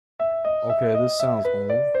Okay, this sounds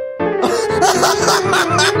cool.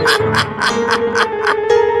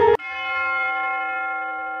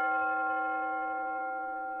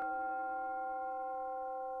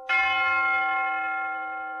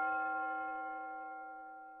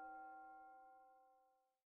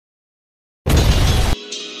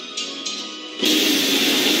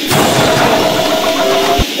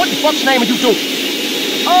 What the fuck's name are you doing?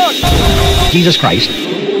 Oh, Jesus Christ.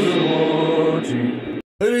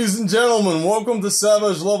 Ladies and gentlemen, welcome to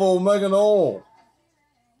Savage Level Omega Null.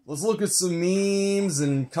 Let's look at some memes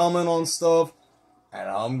and comment on stuff. And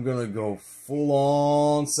I'm gonna go full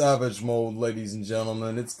on savage mode, ladies and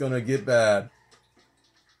gentlemen. It's gonna get bad.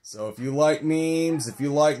 So if you like memes, if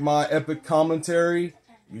you like my epic commentary,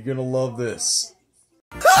 you're gonna love this.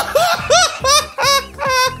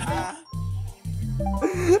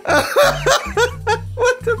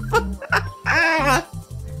 What the fuck?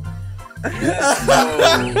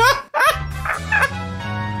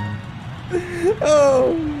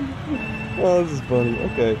 Oh, this is funny.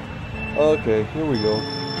 Okay, here we go.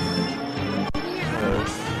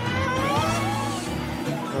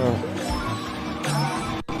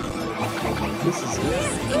 This is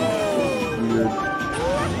weird.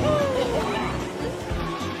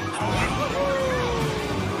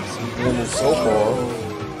 Normal so far.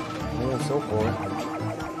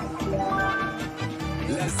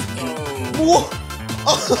 Let's go. Whoa!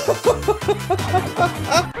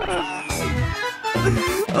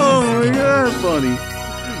 Oh my god, funny.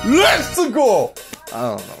 Let's go!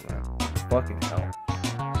 I don't know, man. Fucking hell.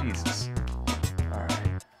 Jesus.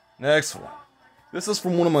 Alright. Next one. This is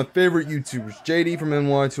from one of my favorite YouTubers, JD from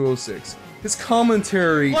NY206. His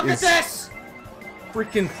commentary Look is... at this!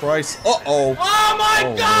 Freaking price. Uh-oh. Oh my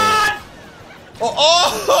god! Man.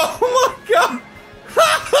 Oh my god!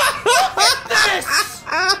 Look at this!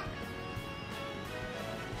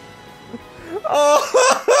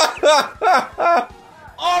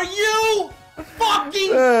 Are you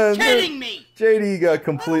fucking kidding me? JD got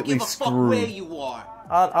completely I don't give a screwed. fuck where you are.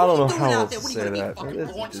 I don't know What are you doing how out else there? to What are say you gonna that. be, fucking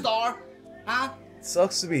porn star? Huh? It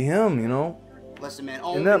sucks to be him, you know? Listen, man.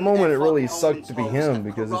 In that moment, it really fucking sucked to be Owens him have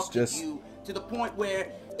because it's corrupted just... you to the point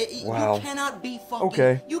where Wow. you cannot be fucking...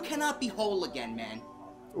 Okay. You cannot be whole again, man.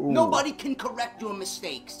 Ooh. Nobody can correct your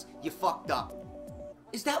mistakes. You fucked up.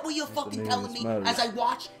 Is that what you're fucking telling me? As I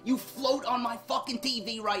watch you float on my fucking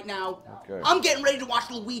TV right now? Okay. I'm getting ready to watch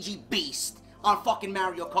Luigi Beast on fucking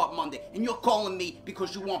Mario Kart Monday, and you're calling me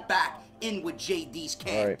because you want back in with JD's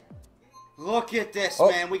camp. Alright. Look at this, Oh.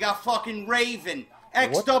 man. We got fucking Raven,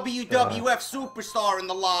 ex-WWF superstar in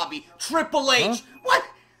the lobby, Triple H. Huh? What?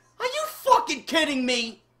 Are you fucking kidding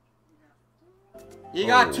me? You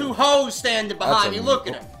got two hoes standing behind me. Look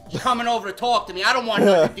at her. She's coming over to talk to me. I don't want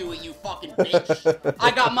nothing to do with you, fucking bitch.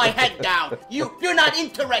 I got my head down. You're not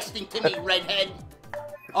interesting to me, redhead.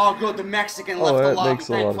 Oh, good. The Mexican left the that lobby. makes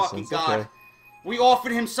a lot Thank of fucking sense. God. Okay. We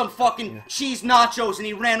offered him some fucking cheese nachos, and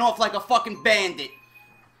he ran off like a fucking bandit.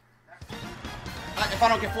 If I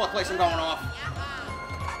don't get fourth place, I'm going off.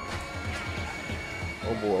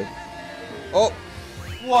 Oh boy. Oh!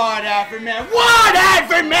 Whatever, man.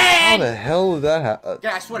 Whatever, How man! the hell did that happen?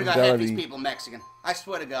 Yeah, I swear to God, half these people Mexican. I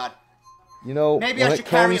swear to God. You know, Maybe when I it should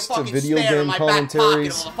carry a comes to fucking video spare in game my back pocket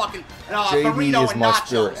commentaries, with a fucking JD burrito is and my nachos.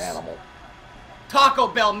 spirit animal. Taco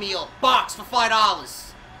Bell meal, box for $5.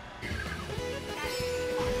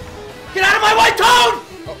 Get out of my white toad!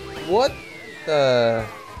 Oh, what the...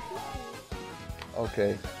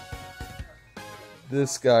 Okay.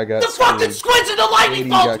 This guy got The fucking squids and the lightning JD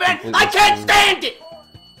bolts, got man! completely I can't screwed. stand it!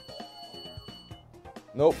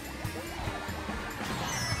 Nope.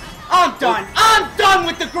 I'm done. I'm done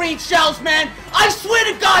with the green shells, man. I swear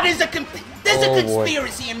to God, there's a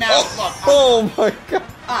conspiracy in Maryland. Oh my god.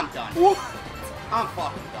 I'm done. What? I'm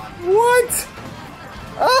fucking done. What?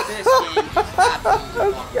 This game is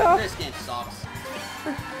absolutely fucking. This game sucks.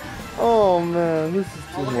 Oh man, this is too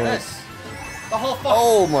Oh, look much. at this. The whole fucking.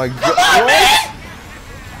 Oh my god. Come on, man!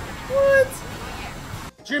 What?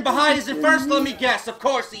 Jim behind is in first. Let me guess. Of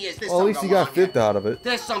course he is. Well, at least he got fifth out of it.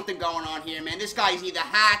 There's something going on here, man. This guy's either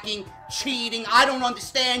hacking, cheating. I don't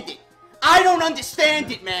understand it. I don't understand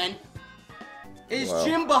it, man. Is Wow.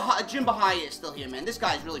 Jim Bahia is still here, man? This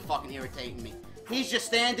guy's really fucking irritating me. He's just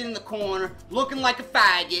standing in the corner, looking like a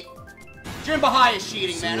faggot. Jim Bahaya's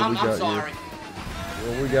cheating, man. I'm sorry.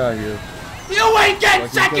 What we got here? You ain't getting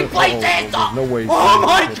Like second place, hands up! no way he's Oh gonna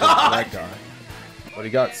my hit God! that guy. But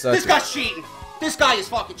he got second. This guy's cheating. This guy is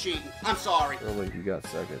fucking cheating. I'm sorry. Really, he got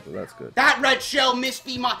second, but that's good. That red shell missed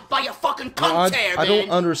me by a fucking cunt tear, man. I don't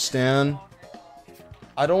understand.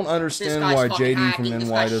 I don't This understand guy's why fucking JD hacking, from this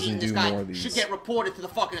NY guy's doesn't cheating, do this guy more of these. should get reported to the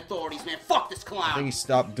fucking authorities, man. Fuck this I clown. think he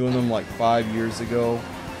stopped doing them like 5 years ago.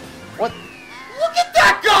 What? Look at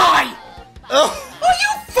that guy! Oh. Are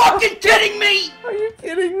you fucking kidding me? Are you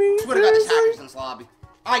kidding me? I swear to God, there's hackers in this lobby.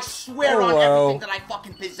 I swear on everything that I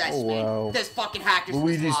fucking possess, man. There's fucking hackers in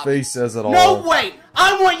this Luigi's lobby. face says it all. No way!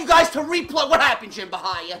 I want you guys to replay what happened, Jim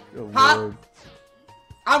Bahia. Huh? Lord.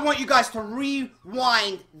 I want you guys to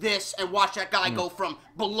rewind this and watch that guy go from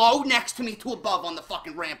below next to me to above on the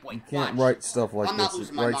fucking rampway. You can't write stuff like I'm this. not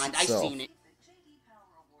losing my mind. I've seen it.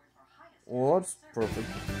 Well, that's perfect.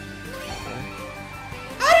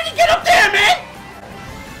 How did he get up there, man?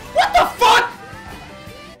 What the fuck?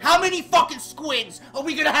 How many fucking squids are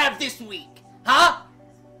we gonna have this week? Huh?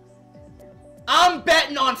 I'm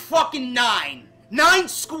betting on fucking 9. 9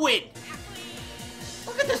 squid.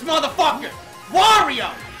 Look at this motherfucker. Wario.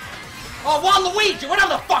 Oh, Waluigi.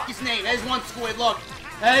 Whatever the fuck his name. There's 1 squid. Look.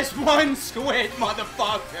 There's 1 squid,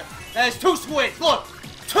 motherfucker. There's 2 squids. Look.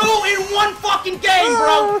 2 in 1 fucking game,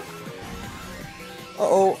 bro.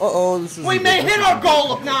 Uh-oh. This is. We may hit our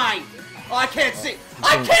goal of 9. Oh, I can't see.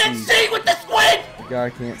 I can't see with the squid. The guy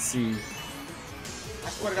can't see. I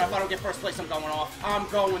swear to God, if I don't get first place, I'm going off. I'm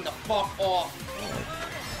going the fuck off.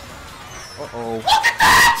 Uh-oh. Look at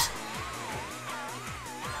that!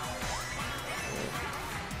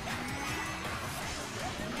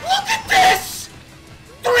 Look at this!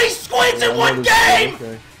 3 squids in 1 game!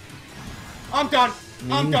 Okay. I'm done.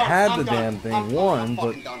 I'm done. He had I'm the done. damn thing I'm won, but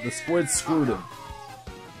fucking done. the squid screwed him.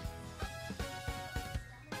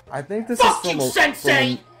 I think this Fucking is from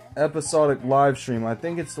Sensei! an episodic live stream. I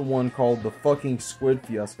think it's the one called the fucking Squid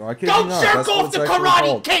Fiasco. I kid Go you not. jerk That's what off it's the actually Karate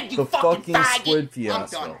called. Kid, you the fucking faggot! Squid I'm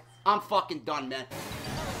Fiasco. done. I'm fucking done, man.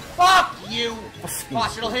 Fuck you!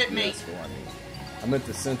 Watch, it'll hit me. I meant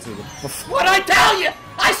to censor the. What'd I tell you?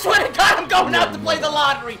 I swear to God, I'm going out to play the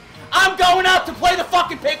lottery. I'm going out to play the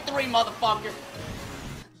fucking pick 3, motherfucker.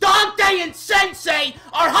 Dante and Sensei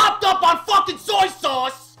are hopped up on fucking soy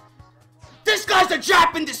sauce. This guy's a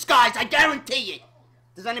Jap in disguise, I guarantee it.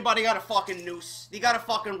 Does anybody got a fucking noose? You got a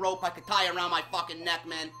fucking rope I could tie around my fucking neck,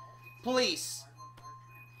 man? Please.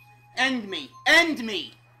 End me. End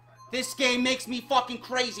me. This game makes me fucking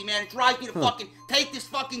crazy, man. It drives me to fucking take this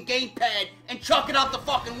fucking gamepad and chuck it out the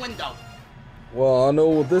fucking window. Well, I know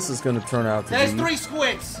what this is gonna turn out to There's be. 3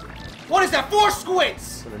 squids. What is that? 4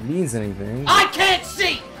 squids. But it means anything. I can't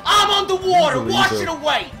see. I'm underwater. Usually Wash the it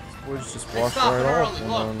away. Squids just Let's wash stop right it off early.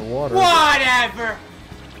 when Look. they're in the water. Whatever.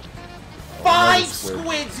 5 squid.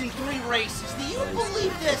 squids in 3 races. Do you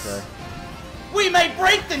believe this? Okay. We may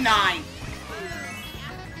break the 9.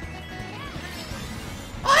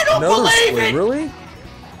 I don't Another believe squid, it. really?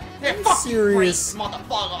 Yeah, fuck serious? you, crazy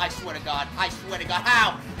motherfucker. I swear to God. I swear to God.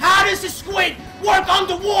 How? How does a squid work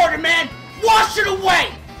underwater, man? Wash it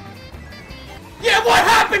away. Yeah, what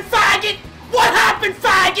happened, faggot? What happened,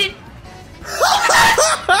 faggot?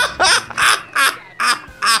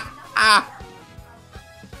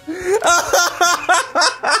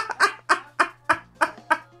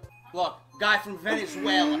 Look, guy from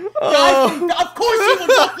Venezuela. Of course he would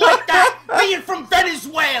look like that, being from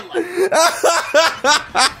Venezuela.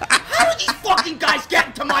 How do these fucking guys get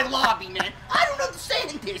into my lobby, man? I don't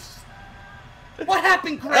understand this. What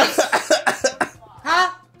happened, Grace?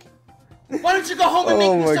 Huh? Why don't you go home and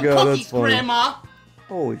make me some cookies, Grandma?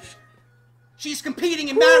 Holy shit. She's competing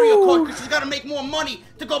in Mario Kart because she's got to make more money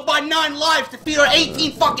to go buy 9 lives to feed her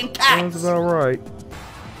 18 fucking cats. Sounds about right.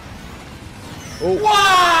 Oh.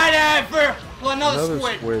 Whatever. Well, another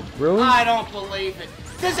squid. Really? I don't believe it.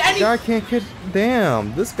 Does any Guy can't catch.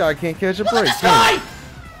 Damn, this guy can't catch a Look break. at this guy!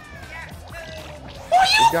 Are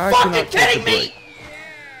you guy fucking cannot catch kidding a me? break.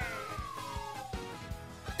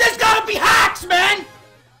 There's gotta be hacks, man!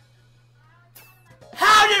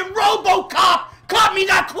 How did RoboCop caught me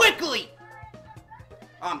that quickly?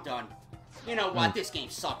 I'm done. You know what? This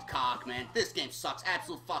game sucks cock, man. This game sucks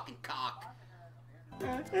absolute fucking cock.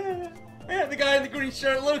 The guy in the green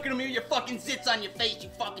shirt looking at me with your fucking zits on your face, you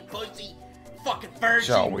fucking pussy. Fucking virgin.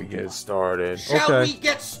 Shall we get started? Shall we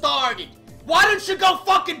get started? Why don't you go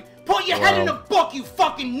fucking put your head in a book, you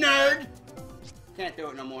fucking nerd? Can't do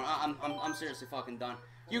it no more. I'm seriously fucking done.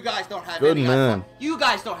 You guys don't have Good any man. You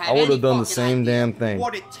guys don't have I would any have done the fucking same idea damn thing.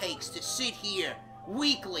 what it takes to sit here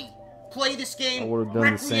weekly, play this game I would have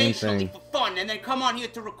done the same recreationally thing. for fun, and then come on here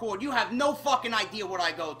to record. You have no fucking idea what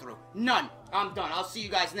I go through. None. I'm done. I'll see you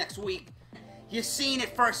guys next week. You've seen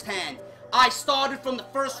it firsthand. I started from the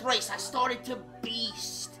first race. I started to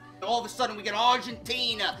beast. All of a sudden, we get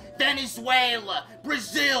Argentina, Venezuela,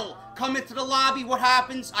 Brazil. Come into the lobby, what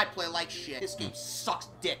happens? I play like shit. This game sucks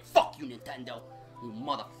dick. Fuck you, Nintendo. You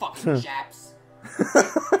motherfucking Japs.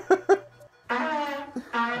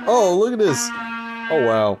 Oh, look at this. Oh,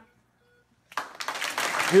 wow.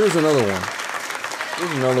 Here's another one.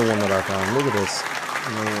 Here's another one that I found. Look at this.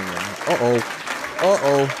 Uh-oh.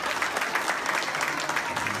 Uh-oh.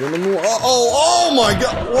 Uh-oh. Oh, my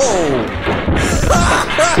God. Whoa.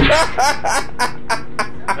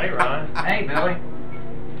 Hey, Ron. Hey, Billy.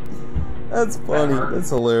 That's funny. That's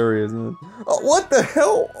hilarious, man. Oh, what the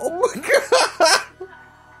hell? Oh, my God.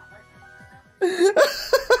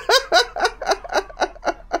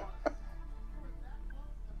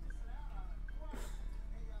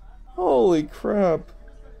 Holy crap.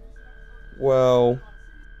 Wow.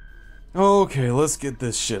 Okay, let's get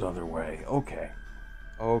this shit underway. Okay.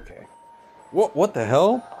 Okay. What the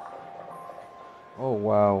hell? Oh,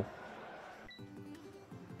 wow.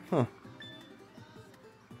 Huh.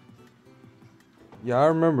 Yeah, I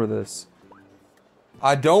remember this.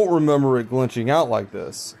 I don't remember it glitching out like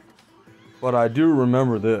this. But I do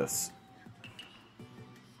remember this.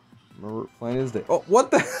 Remember it plain as day. Oh,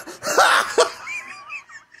 what the?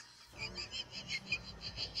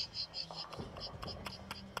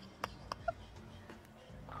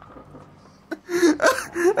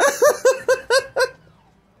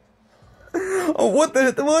 Oh,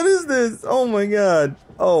 what is this? Oh my God.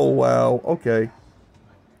 Oh, wow. Okay.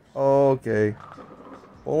 Okay.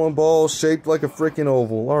 Bowling ball shaped like a freaking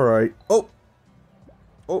oval. Alright. Oh.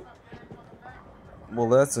 Oh. Well,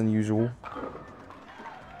 that's unusual.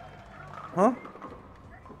 Huh?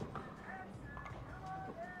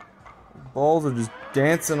 Balls are just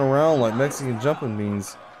dancing around like Mexican jumping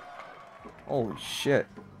beans. Holy shit.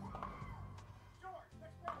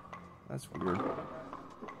 That's weird.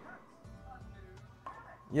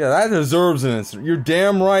 Yeah, that deserves an instant. You're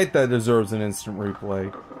damn right that deserves an instant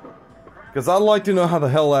replay. Because I'd like to know how the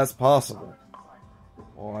hell that's possible.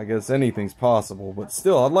 Well, I guess anything's possible, but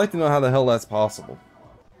still, I'd like to know how the hell that's possible.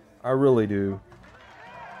 I really do.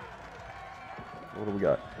 What do we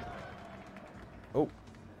got? Oh.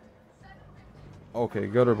 Okay,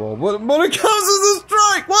 gutter ball. But it comes as a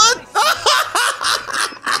strike! What?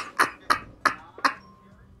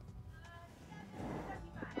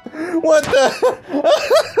 What the?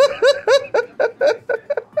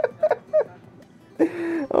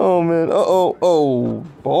 Oh man, uh-oh, oh.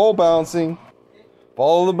 Ball bouncing.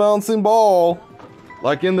 Follow the bouncing ball.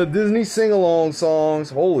 Like in the Disney sing-along songs.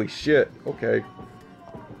 Holy shit, okay.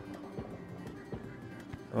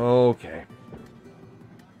 Okay.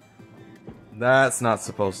 That's not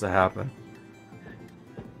supposed to happen.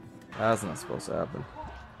 That's not supposed to happen.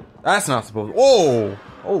 That's not supposed to. Whoa!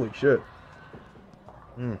 Holy shit.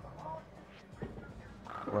 Hmm.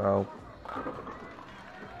 Wow.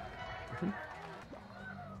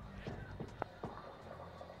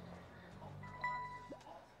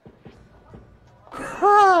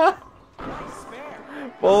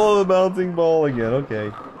 Follow the bouncing ball again,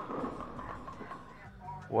 okay.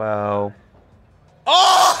 Wow.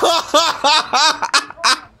 Oh!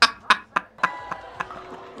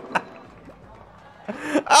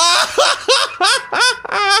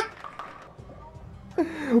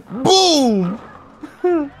 Boom!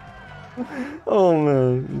 Oh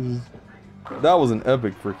man. That was an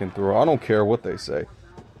epic freaking throw. I don't care what they say.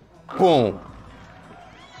 Boom.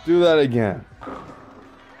 Do that again.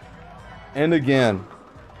 And again.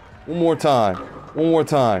 One more time. One more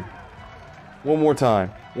time. One more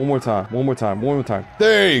time. One more time. One more time. One more time.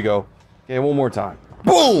 There you go. Okay, one more time.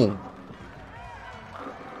 Boom!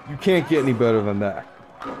 You can't get any better than that.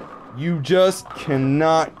 You just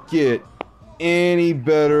cannot get any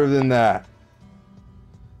better than that.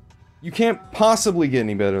 You can't possibly get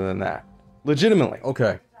any better than that. Legitimately.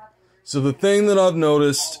 Okay. So the thing that I've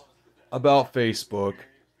noticed about Facebook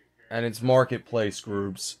and its marketplace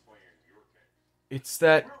groups, it's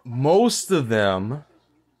that most of them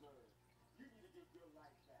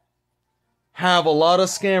have a lot of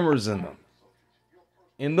scammers in them.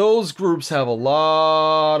 And those groups have a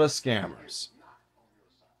lot of scammers.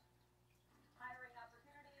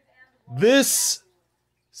 This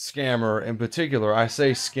scammer in particular, I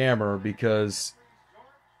say scammer because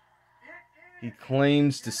he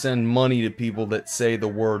claims to send money to people that say the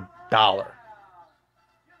word dollar.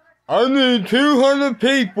 I need 200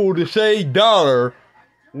 people to say dollar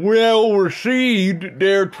will receive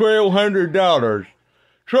their $1,200.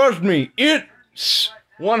 Trust me, it's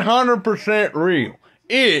 100% real.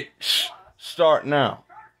 It's start now.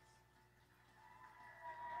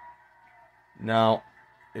 Now,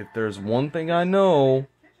 if there's one thing I know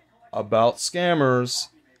about scammers,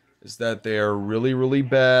 is that they are really, really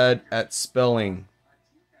bad at spelling.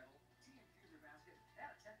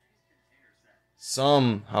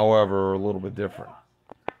 Some, however, are a little bit different.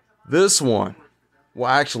 This one Well,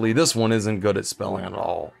 actually, this one isn't good at spelling at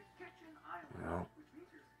all. You know?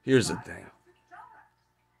 Here's the thing.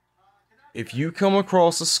 If you come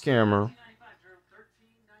across a scammer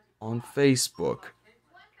on Facebook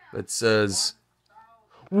that says,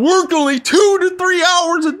 work only 2 to 3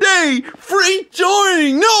 hours a day, free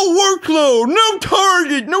joining, no workload, no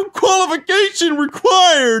target, no qualification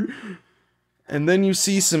required, and then you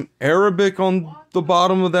see some Arabic on the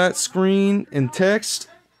bottom of that screen in text,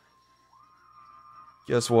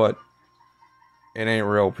 guess what? It ain't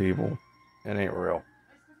real, people. It ain't real.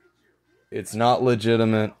 It's not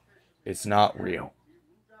legitimate. It's not real.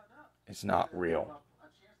 It's not real.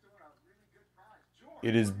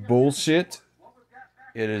 It is bullshit.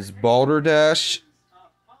 It is balderdash.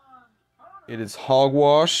 It is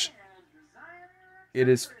hogwash. It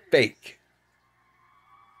is fake.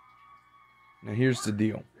 Now here's the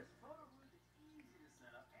deal.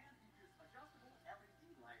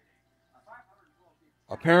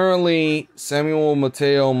 Apparently, Samuel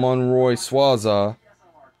Mateo Monroy Swaza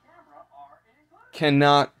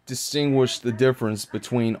cannot distinguish the difference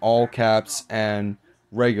between all caps and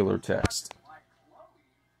regular text.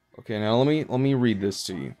 Okay, now let me read this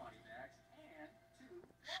to you.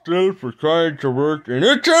 Still trying to work in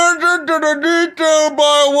attention to the detail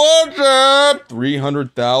by WhatsApp.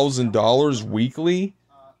 $300,000 weekly,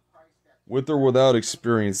 with or without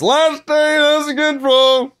experience. Last day, that's a good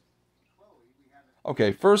info.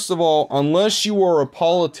 Okay, first of all, unless you are a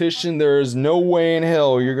politician, there is no way in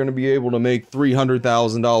hell you're going to be able to make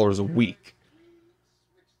 $300,000 a week.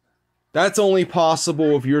 That's only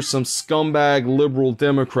possible if you're some scumbag liberal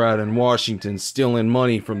Democrat in Washington stealing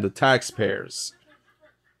money from the taxpayers.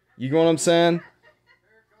 You know what I'm saying?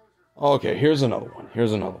 Okay, here's another one.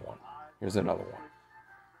 Here's another one. Here's another one.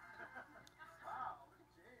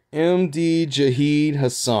 MD Jahid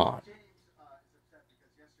Hassan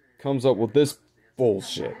comes up with this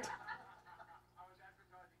bullshit.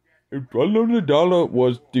 If $100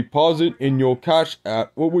 was deposit in your cash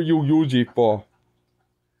app, what will you use it for?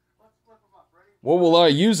 What will I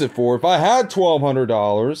use it for? If I had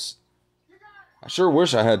 $1,200, I sure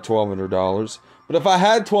wish I had $1,200, but if I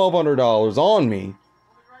had $1,200 on me,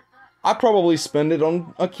 I'd probably spend it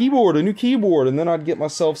on a keyboard, a new keyboard, and then I'd get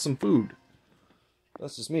myself some food.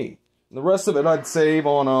 That's just me. And the rest of it I'd save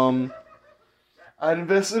on, I'd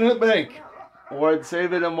invest it in a bank. Or I'd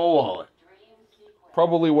save it in my wallet.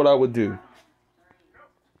 Probably what I would do.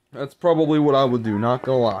 That's probably what I would do, not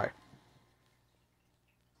gonna lie.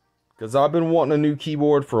 Because I've been wanting a new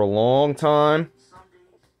keyboard for a long time.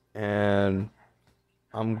 And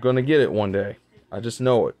I'm gonna get it one day. I just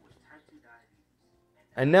know it.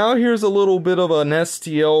 And now here's a little bit of an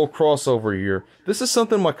STL crossover here. This is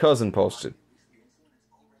something my cousin posted.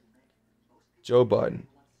 Joe Biden.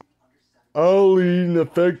 I'll lead an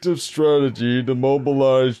effective strategy to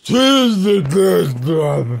mobilize the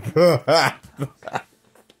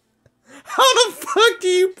How the fuck do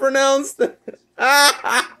you pronounce that?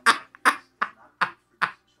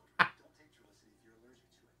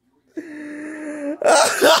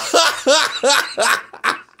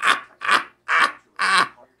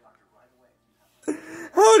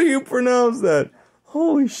 How do you pronounce that?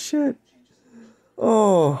 Holy shit.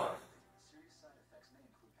 Oh.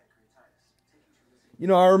 You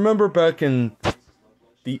know, I remember back in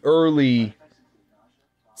the early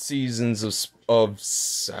seasons of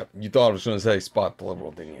you thought I was going to say Spot the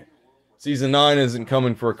Liberal, didn't you? Season 9 isn't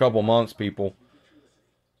coming for a couple months, people.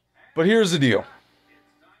 But here's the deal.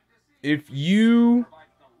 If you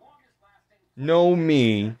know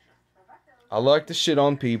me, I like to shit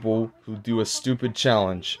on people who do a stupid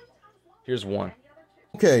challenge. Here's one.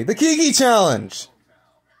 Okay, the Kiki Challenge.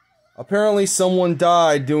 Apparently someone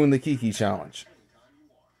died doing the Kiki Challenge.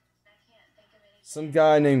 Some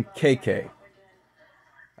guy named KK.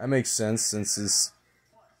 That makes sense since his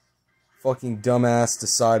fucking dumbass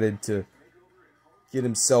decided to get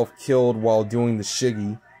himself killed while doing the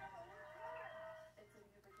shiggy.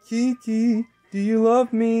 Kiki, do you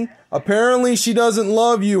love me? Apparently she doesn't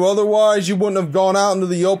love you, otherwise you wouldn't have gone out into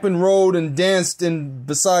the open road and danced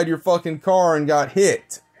beside your fucking car and got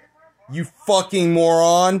hit. You fucking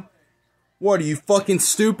moron. What, are you fucking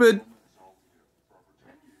stupid?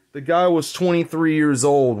 The guy was 23 years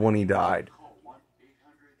old when he died.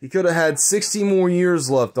 He could have had 60 more years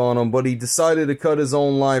left on him, but he decided to cut his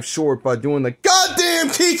own life short by doing the goddamn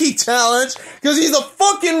Kiki Challenge because he's a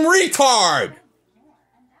fucking retard!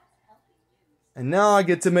 And now I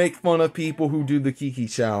get to make fun of people who do the Kiki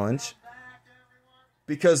Challenge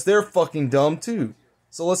because they're fucking dumb too.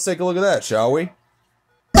 So let's take a look at that, shall we?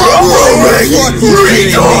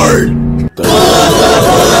 Retard!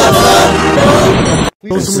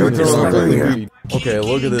 Okay,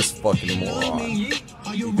 look at this fucking moron. He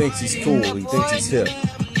thinks he's cool. He thinks he's hip.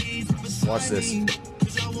 Watch this.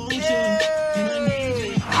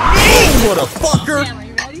 What a fucker!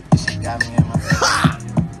 Ha!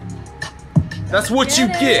 That's what you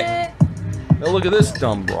get. Now look at this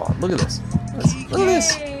dumb broad. Look at this. Look at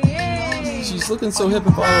this. She's looking so hip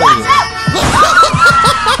and following.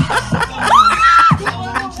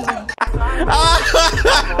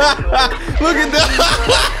 Look at that.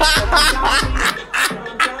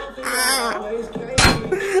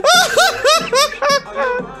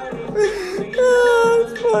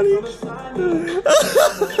 That's funny.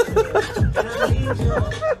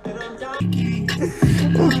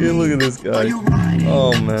 Okay, look at this guy.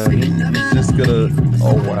 Oh man, he's just gonna.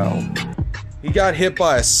 Oh wow. He got hit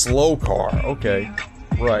by a slow car. Okay,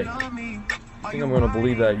 right. I think I'm gonna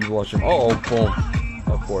believe that. You watch him. Oh, boom.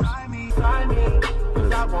 Of course.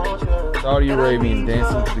 Saudi Arabian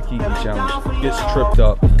dancing to the Kiki challenge gets tripped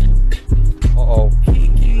up. Uh-oh.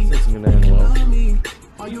 This isn't gonna end well.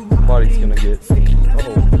 Body's gonna get.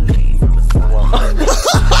 Uh-oh. Oh, wow.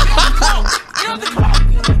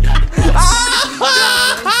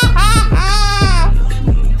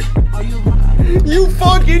 You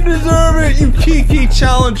fucking deserve it, you Kiki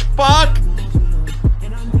challenge fuck!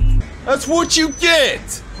 That's what you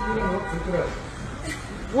get!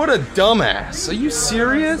 What a dumbass. Are you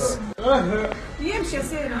serious? God.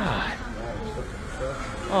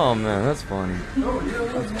 Oh man, that's funny.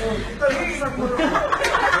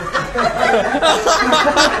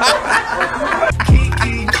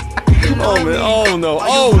 Oh man, oh no,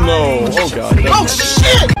 oh no, oh god. Oh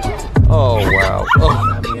shit! Oh wow.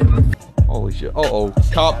 Oh. Holy shit. Uh-oh.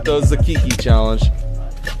 Cop does the Kiki challenge.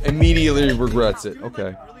 Immediately regrets it.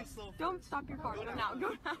 Okay. Don't stop your car. Go now.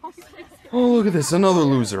 Go now. Oh, look at this. Another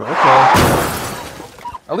loser. Okay.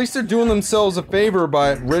 At least they're doing themselves a favor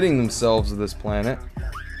by ridding themselves of this planet.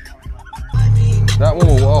 That one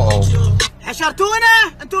will. Uh-oh.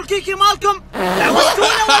 حشرتونا انتوا الكيكي مالكم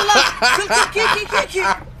عوزتونا والله كلكم كيكي كيكي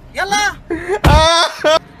يلا.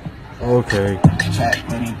 Okay.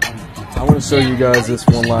 I'm gonna show you guys this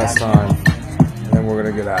one last time, and then we're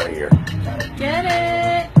gonna get out of here. Get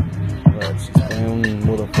it. Right, she's playing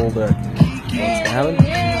with a full deck. Yeah,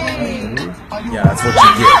 that's what you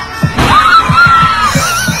get.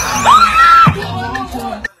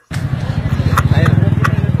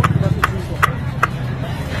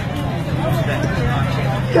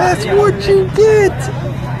 That's what you get!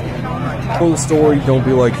 Full story, don't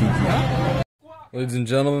be like Kiki. Ladies and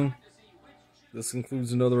gentlemen, this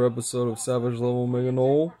concludes another episode of Savage Level Mega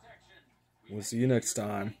Null. We'll see you next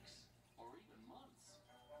time.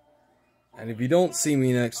 And if you don't see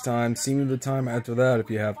me next time, see me the time after that if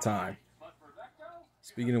you have time.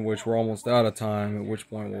 Speaking of which, we're almost out of time, at which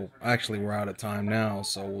point we're out of time now,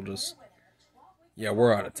 so we'll just... Yeah,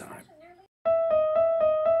 we're out of time.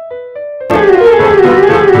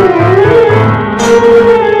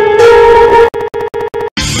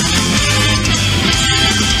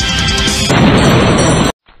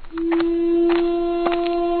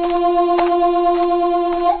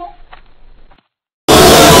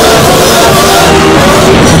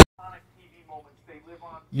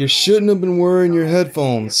 You shouldn't have been wearing your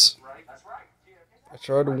headphones. I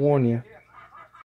tried to warn you.